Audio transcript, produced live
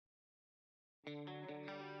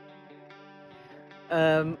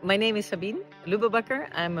My name is Sabine Lubbe Bakker.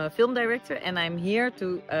 I'm a film director and I'm here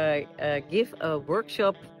to give a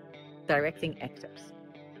workshop directing actors.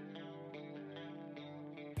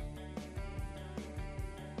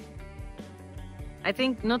 I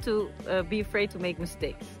think not to be afraid to make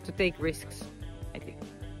mistakes, to take risks, I think.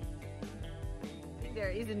 There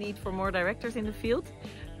is a need for more directors in the field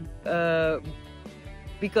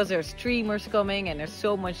because there's streamers coming and there's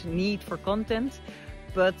so much need for content.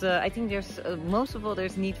 But I think there's, most of all,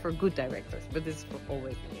 there's need for good directors, but this is for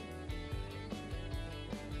always the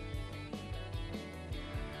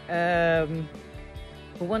case.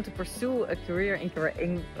 Who want to pursue a career in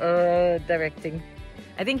directing.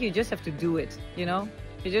 I think you just have to do it, you know?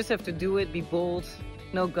 You just have to do it, be bold,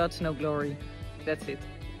 no guts, no glory. That's it.